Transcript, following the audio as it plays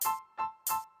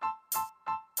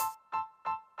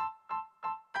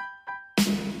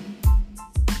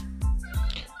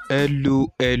Hello.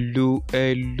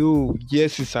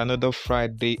 Yes, it's another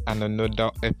Friday and another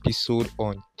episode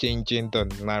on changing the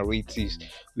narratives,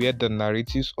 where the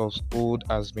narratives of old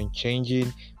has been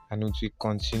changing and it will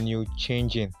continue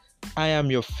changing. I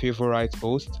am your favorite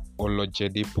host,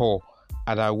 Olojede Paul,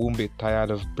 and I won't be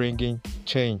tired of bringing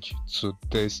change to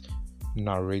these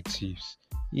narratives.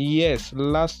 Yes,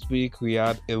 last week we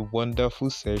had a wonderful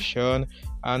session,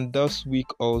 and this week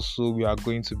also we are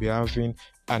going to be having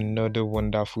another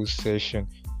wonderful session.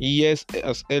 Yes,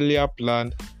 as earlier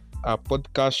planned, our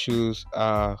podcast shows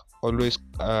are always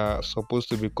supposed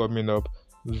to be coming up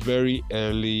very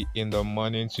early in the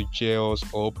morning to cheer us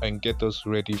up and get us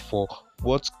ready for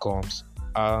what comes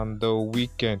on the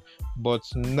weekend. But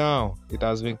now it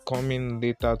has been coming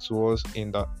later to us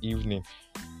in the evening.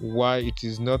 Why? It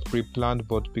is not pre-planned,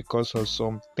 but because of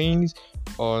some things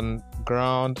on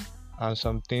ground and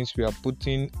some things we are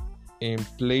putting in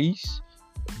place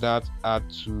that are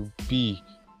to be.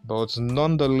 But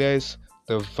nonetheless,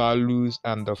 the values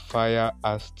and the fire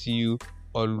are still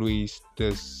always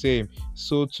the same.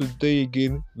 So today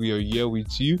again, we are here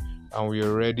with you and we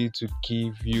are ready to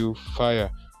give you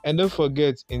fire. And don't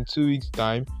forget, in 2 weeks'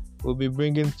 time, we'll be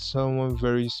bringing someone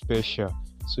very special.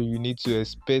 So you need to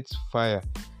expect fire.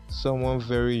 Someone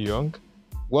very young.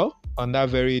 Well, on that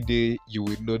very day, you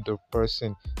will know the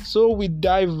person. So we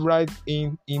dive right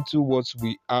into what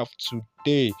we have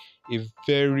today. A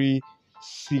very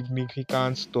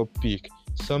significant topic.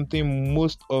 Something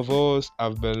most of us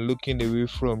have been looking away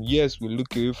from. Yes, we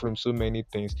look away from so many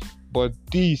things, but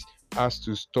this has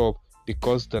to stop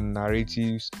because the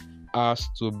narratives has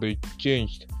to be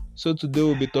changed. So today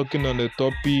we'll be talking on the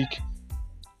topic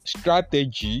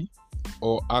strategy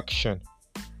or action.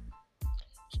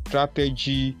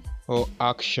 Strategy or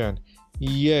action.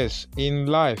 Yes, in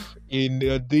life,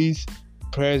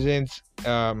 present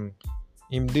um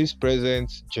in this present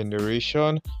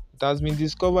generation, it has been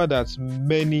discovered that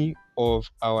many of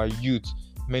our youth,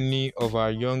 many of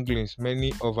our younglings,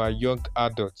 many of our young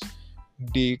adults,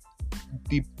 they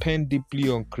depend deeply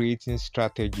on creating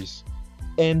strategies,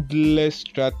 endless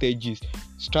strategies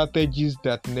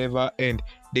that never end.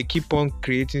 They keep on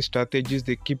creating strategies,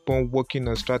 they keep on working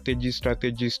on strategies,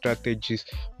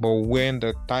 but when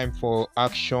the time for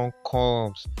action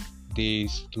comes, they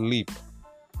sleep,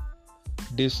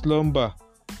 they slumber,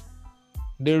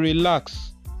 they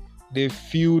relax. They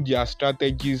feel their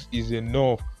strategies is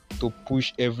enough to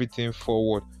push everything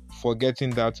forward,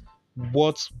 forgetting that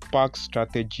what backs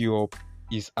strategy up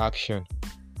is action.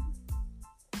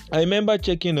 I remember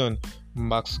checking on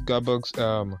Mark Zuckerberg's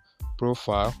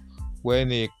profile when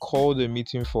he called a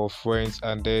meeting for friends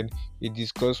and then he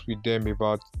discussed with them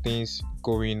about things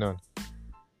going on.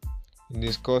 He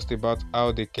discussed about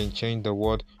how they can change the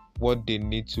world, what they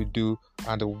need to do,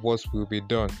 and what will be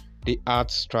done. They had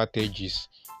strategies.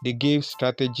 They gave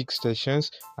strategic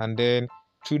sessions, and then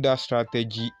through that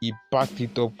strategy, he backed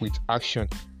it up with action.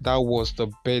 That was the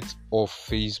birth of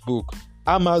Facebook.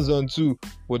 Amazon too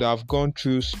would have gone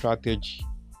through strategy.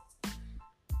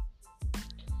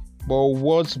 But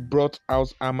what's brought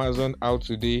out Amazon out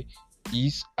today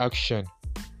is action.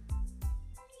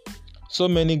 So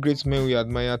many great men we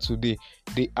admire today,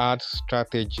 they had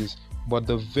strategies. But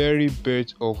the very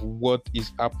birth of what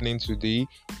is happening today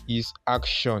is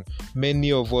action.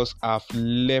 Many of us have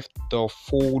left the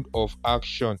fold of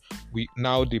action. We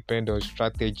now depend on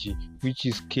strategy, which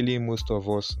is killing most of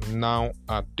us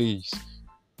nowadays.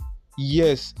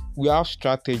 Yes, we have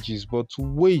strategies, but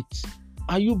wait,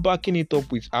 are you backing it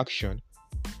up with action?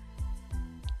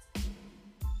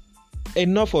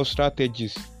 Enough of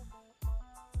strategies.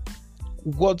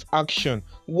 What action,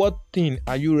 what thing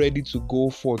are you ready to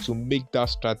go for to make that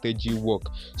strategy work?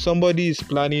 Somebody is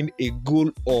planning a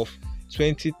goal of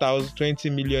 20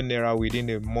 million naira within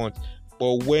a month,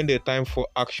 but when the time for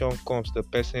action comes, the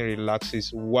person relaxes.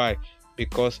 Why?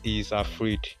 Because he is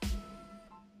afraid.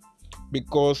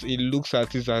 Because it looks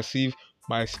at it as if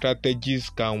my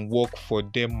strategies can work for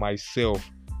them myself.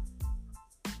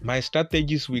 My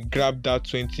strategies will grab that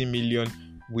 20 million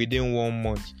within 1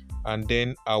 month, and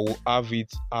then I will have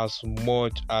it as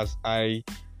much as I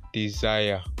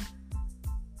desire.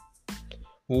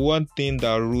 One thing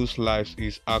that rules life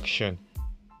is action.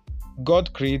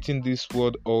 God creating this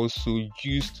world also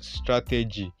used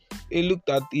strategy. He looked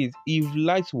at it. If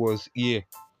light was here,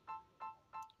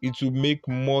 it would make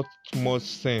much more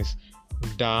sense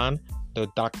than the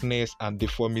darkness and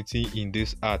deformity in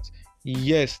this earth.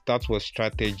 Yes, that was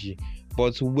strategy.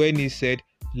 But when he said,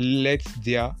 "Let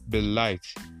there be light,"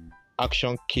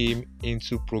 action came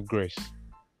into progress.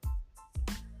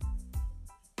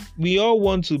 We all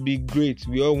want to be great.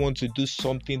 We all want to do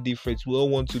something different. We all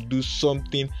want to do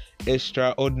something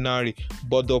extraordinary.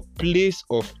 But the place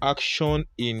of action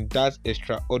in that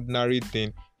extraordinary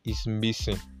thing is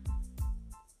missing.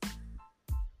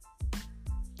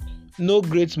 No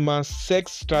great man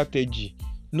sets strategy.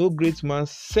 No great man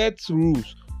sets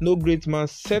rules. No great man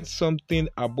sets something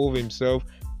above himself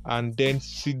and then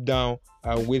sit down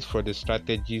and wait for the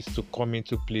strategies to come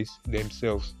into place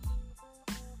themselves.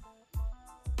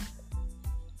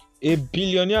 A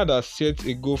billionaire that sets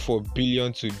a goal for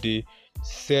billion today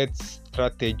sets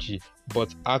strategy,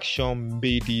 but action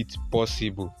made it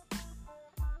possible.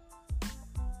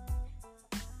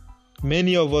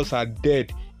 Many of us are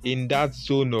dead in that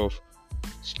zone of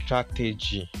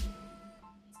strategy.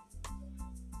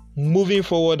 Moving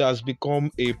forward has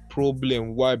become a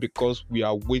problem. Why? Because we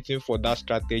are waiting for that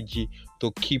strategy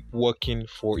to keep working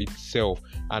for itself,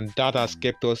 and that has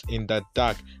kept us in the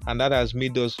dark, and that has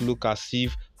made us look as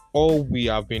if all we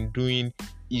have been doing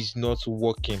is not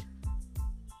working.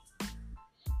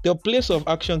 The place of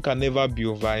action can never be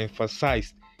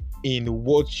overemphasized in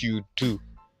what you do.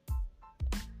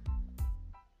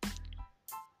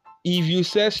 If you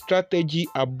set strategy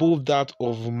above that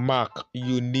of Mark,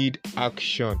 you need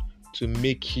action to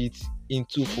make it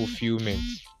into fulfillment.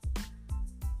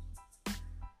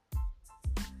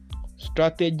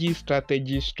 Strategy.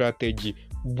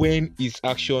 When is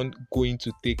action going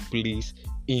to take place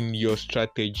in your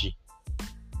strategy?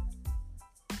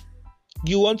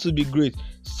 You want to be great,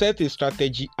 set a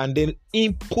strategy and then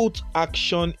input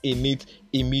action in it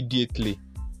immediately.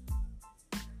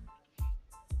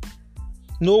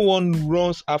 No one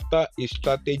runs after a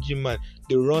strategy man.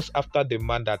 They run after the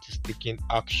man that is taking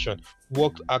action.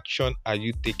 What action are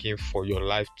you taking for your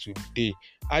life today?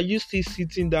 Are you still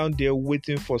sitting down there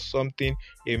waiting for something,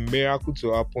 a miracle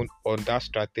to happen on that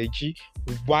strategy?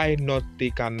 Why not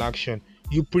take an action?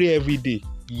 You pray every day.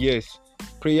 Yes,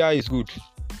 prayer is good.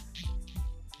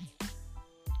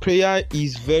 Prayer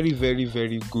is very, very,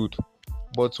 very good.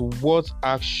 But what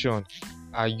action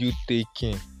are you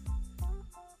taking?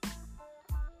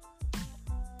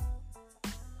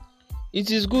 It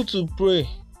is good to pray,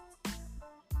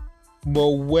 but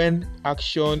when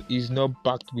action is not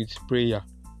backed with prayer,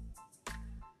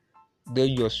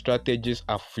 then your strategies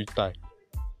are futile.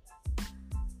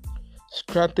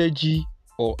 Strategy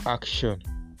or action?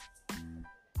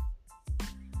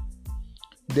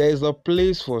 There is a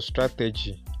place for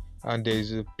strategy and there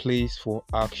is a place for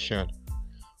action.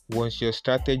 Once your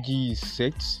strategy is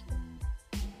set,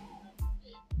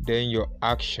 then your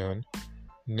action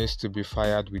needs to be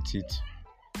fired with it.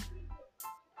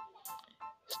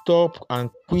 Stop and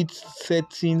quit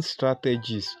setting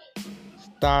strategies.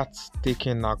 Start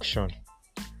taking action.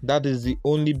 That is the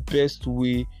only best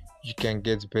way you can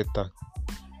get better.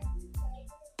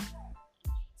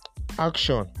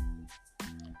 Action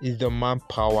is the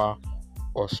manpower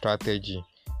of strategy.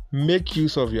 Make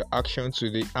use of your action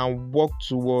today and work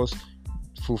towards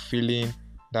fulfilling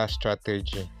that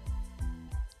strategy.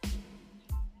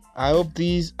 I hope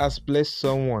this has blessed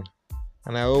someone,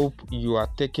 and I hope you are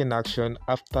taking action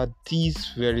after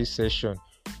this very session.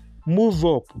 Move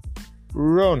up,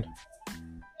 run,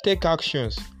 take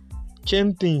actions,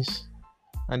 change things,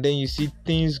 and then you see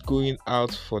things going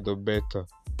out for the better.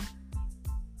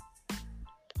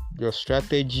 Your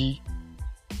strategy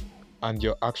and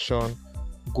your action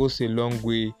goes a long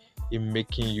way in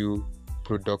making you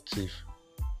productive.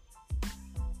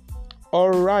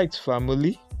 Alright,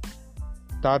 family.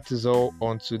 That is all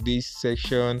on today's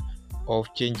section of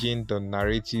changing the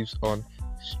narratives on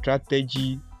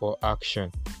strategy or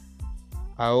action.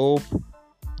 I hope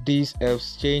this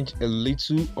helps change a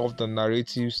little of the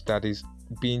narratives that is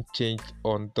being changed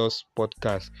on this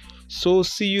podcast. So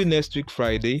see you next week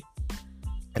Friday,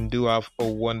 and do have a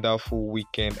wonderful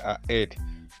weekend ahead.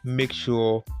 Make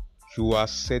sure you are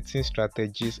setting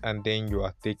strategies and then you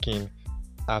are taking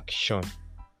action.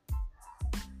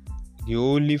 The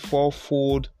only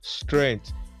fourfold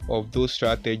strength of those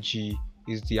strategy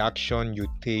is the action you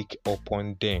take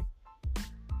upon them.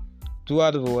 Do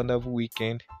have a wonderful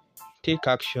weekend. Take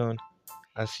action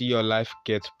and see your life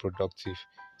get productive.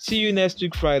 See you next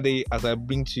week Friday as I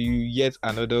bring to you yet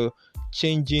another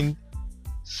changing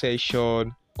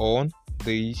session on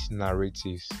these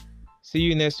narratives. See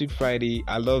you next week Friday.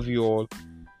 I love you all.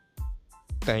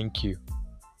 Thank you.